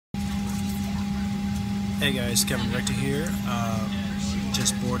Hey guys, KevinTheDirector here.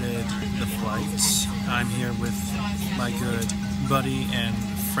 Just boarded the flight. I'm here with my good buddy and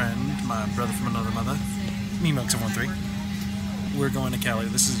friend, my brother from another mother, MeMug213. We're going to Cali.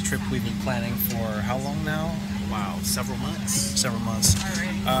 This is a trip we've been planning for how long now? Wow, several months. Several months.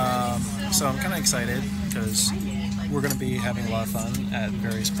 So I'm kind of excited because we're going to be having a lot of fun at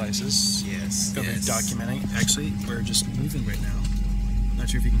various places. Yes. Going to be documenting. Actually, we're just moving right now. Not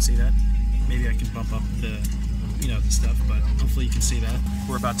sure if you can see that. Maybe I can bump up the, the stuff, but hopefully you can see that.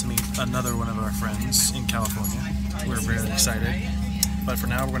 We're about to meet another one of our friends in California. We're very excited. But for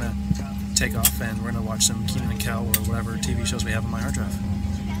now, we're going to take off and we're going to watch some Kenan and Kel or whatever TV shows we have on my hard drive.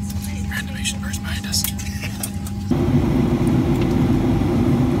 Randomation burst behind us.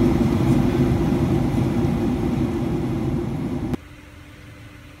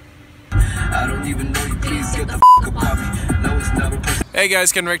 I don't even know you, please get the f*** about me. No, it's not a person. Hey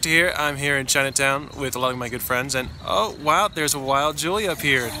guys, KevinTheDirector here. I'm here in Chinatown with a lot of my good friends, and oh wow, there's a wild Julia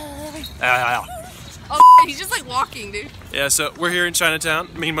appeared. Oh, he's just like walking, dude. Yeah, so we're here in Chinatown.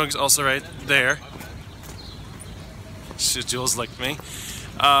 MeMug's also right there. Jules like me.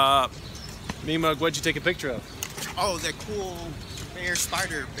 MeMug, what'd you take a picture of? Oh, that cool bear,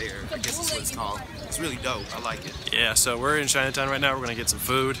 spider bear, I guess that's what it's called. It's really dope. I like it. Yeah, so we're in Chinatown right now. We're gonna get some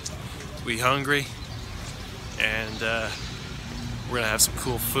food. We hungry, and we're gonna have some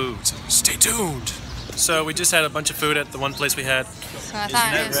cool food. So stay tuned. So we just had a bunch of food at the one place we had. So I Isn't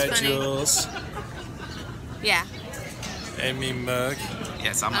thought that it was right, funny. Jules? Yeah. And MeMug.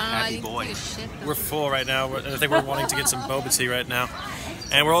 Yes, I'm a happy boy. We're full right now. I think we're wanting to get some boba tea right now.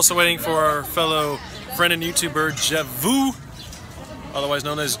 And we're also waiting for our fellow friend and YouTuber, Jeff Vu, otherwise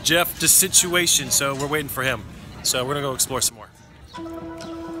known as Jeff the Situation. So we're waiting for him. So we're gonna go explore some more.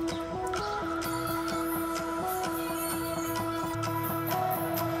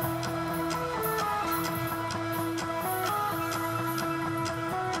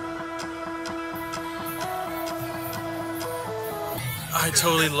 I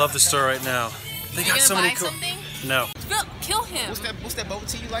totally love the store right now. They got so many cool. Something? No. Kill him. What's that boba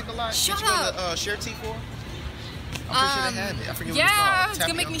tea you like a lot? Shut What you up. want to share tea for? I'm pretty sure they had it. I forget what it's Yeah, called. it's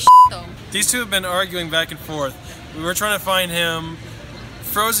gonna make me Tapio. though. These two have been arguing back and forth. We were trying to find him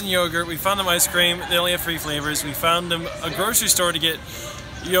frozen yogurt. We found him ice cream. They only have 3 flavors. We found him a grocery store to get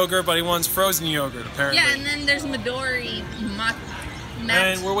yogurt, but he wants frozen yogurt apparently. Yeah, and then there's Midori.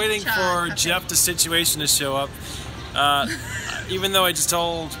 And we're waiting for Jeff the Situation to show up. Even though I just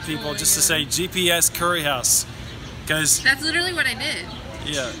told people just to say GPS Curry House, because That's literally what I did.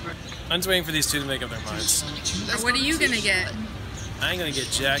 yeah, I'm just waiting for these two to make up their minds. Or what are you gonna get? I ain't gonna get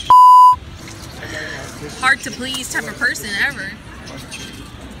Jack. Hard to please type of person ever.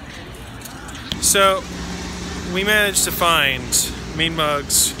 So we managed to find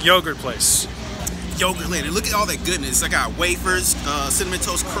MeMug's yogurt place. Yogurt land. And look at all that goodness. I got wafers, cinnamon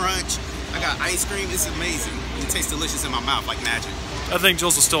toast crunch. I got ice cream. It's amazing. It tastes delicious in my mouth like magic. I think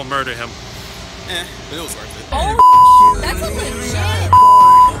Jules will still murder him. But it was worth it. Oh, that's a legit.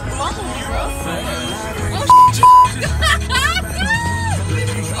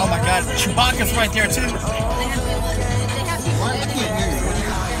 Oh my god, Chewbacca's right there too.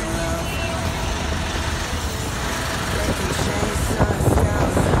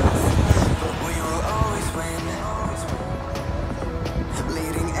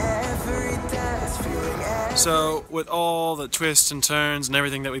 So with all the twists and turns and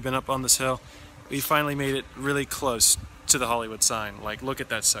everything that we've been up on this hill, we finally made it really close to the Hollywood sign. Like, look at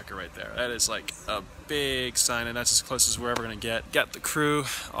that sucker right there. That is like a big sign, and that's as close as we're ever gonna get. Got the crew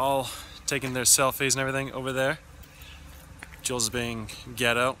all taking their selfies and everything over there. Jules is being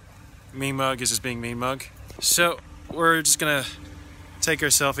ghetto. MeMug is just being MeMug. So we're just gonna take our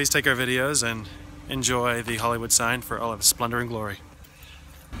selfies, take our videos, and enjoy the Hollywood sign for all of its splendor and glory.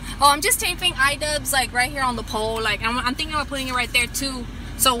 Oh, I'm just taping iDubbbz like right here on the pole. Like I'm thinking about putting it right there too.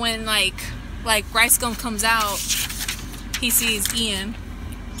 So when like Rice Gum comes out, he sees Ian.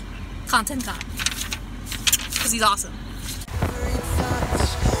 Content time. Cause he's awesome.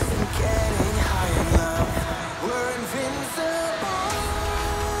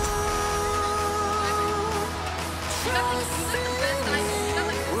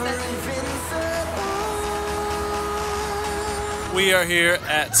 We are here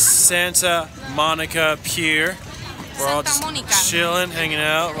at Santa Monica Pier. We're all just chilling, hanging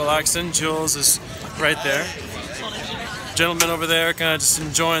out, relaxing. Jules is right there. Gentlemen over there kind of just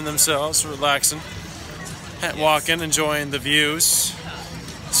enjoying themselves, relaxing, walking, enjoying the views.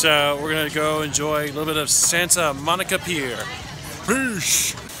 So we're gonna go enjoy a little bit of Santa Monica Pier.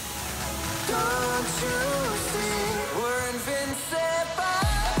 Peace!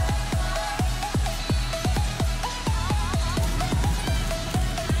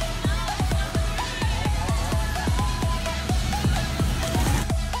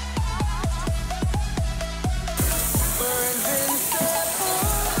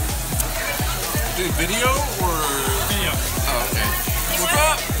 doing video or? Video. Oh, okay. What's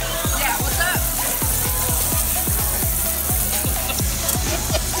up? Yeah, what's up?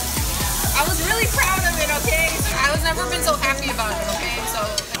 I was really proud of it, okay? I was never been so happy about it, okay? So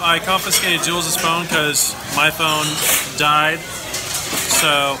I confiscated Jules' phone because my phone died.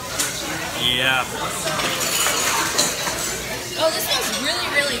 So, yeah. oh, this smells really,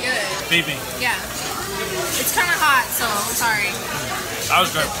 really good. Beeping. Yeah. It's kind of hot, so I'm sorry. That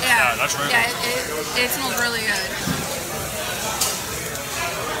was good. Yeah, that's really yeah, good. it smells really good.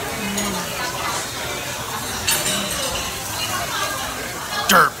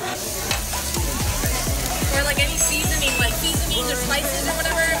 Derp. Or like any seasoning, like seasonings or spices or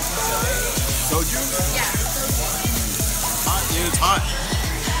whatever. Soju? Yeah. Hot, yeah, it's hot.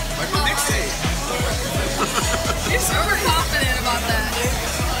 Like the next day. You're super confident about that.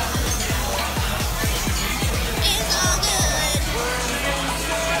 It's all good.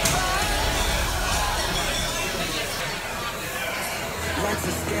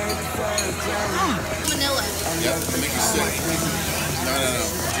 Vanilla. Yep, make you sick. No.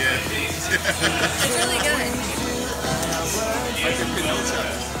 Yeah. It's really good. Like a pinata.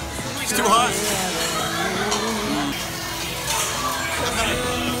 It's too hot.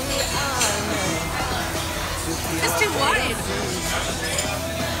 It's too wide.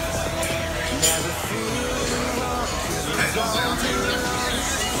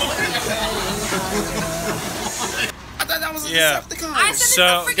 I thought that was a Yeah. Decepticon. I said So,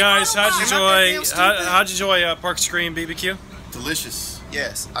 it's a freaking guys, how'd you Autobot. enjoy? How'd you enjoy Park Stream BBQ? Delicious.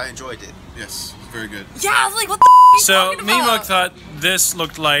 Yes, I enjoyed it. Yes, very good. Yeah, I was like, what the f are you So, talking me and about? Mug thought this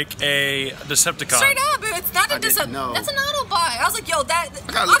looked like a Decepticon. Straight up, it's not a didn't Decepticon. know. That's an Autobot. I was like, yo, that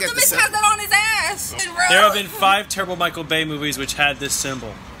gotta look at Optimus the has that on his ass. Bro. There have been 5 Terrible Michael Bay movies which had this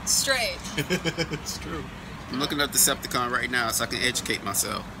symbol. Straight. It's true. I'm looking up Decepticon right now so I can educate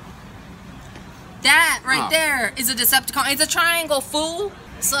myself. That right Ah. there is a Decepticon. It's a triangle, fool.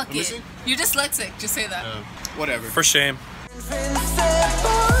 Suck me it. see. You're dyslexic. Just say that. Whatever. For shame. Friends